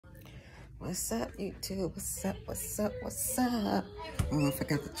What's up, YouTube? What's up? What's up? What's up? Oh, I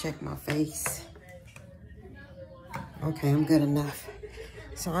forgot to check my face. Okay, I'm good enough.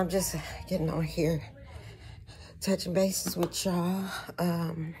 So I'm just getting on here, touching bases with y'all.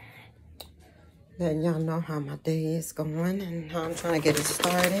 Letting y'all know how my day is going and how I'm trying to get it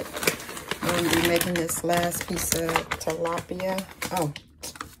started. I'm gonna be making this last piece of tilapia. Oh,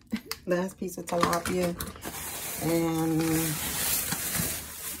 last piece of tilapia and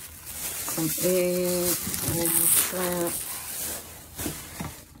some eggs and shrimp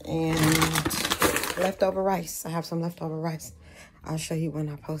and leftover rice. I have some leftover rice. I'll show you when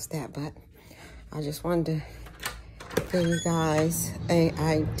I post that, but I just wanted to give you guys an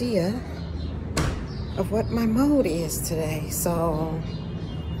idea of what my mood is today. So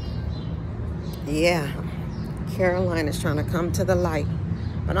yeah, Caroline is trying to come to the light,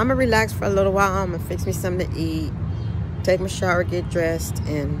 but I'm gonna relax for a little while. I'm gonna fix me something to eat, take my shower, get dressed,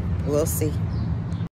 and we'll see.